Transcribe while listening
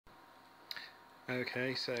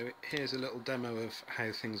Okay, so here's a little demo of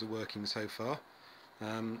how things are working so far.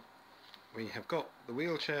 We have got the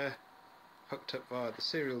wheelchair hooked up via the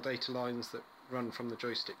serial data lines that run from the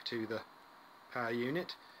joystick to the power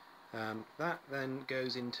unit. That then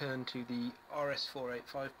goes in turn to the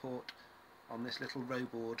RS485 port on this little row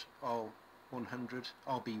board RB100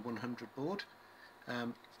 board,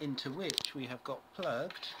 into which we have got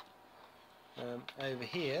plugged over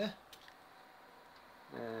here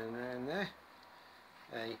and then there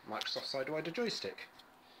a Microsoft Sidewinder joystick.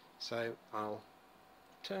 So I'll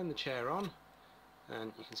turn the chair on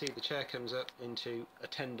and you can see the chair comes up into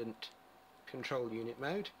attendant control unit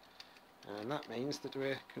mode, and that means that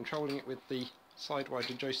we're controlling it with the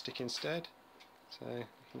Sidewinder joystick instead. So we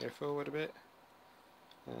can go forward a bit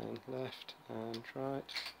and left and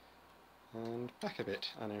right and back a bit,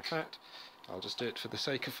 and in fact I'll just do it for the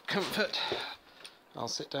sake of comfort. I'll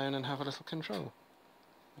sit down and have a little control.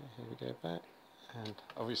 Here we go, back, and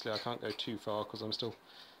obviously I can't go too far because I'm still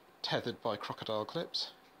tethered by crocodile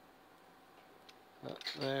clips, but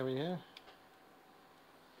there we go,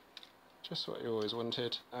 just what you always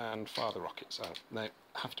wanted. And fire the rockets out. No,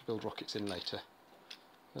 have to build rockets in later,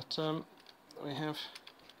 but we have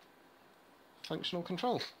functional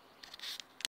control.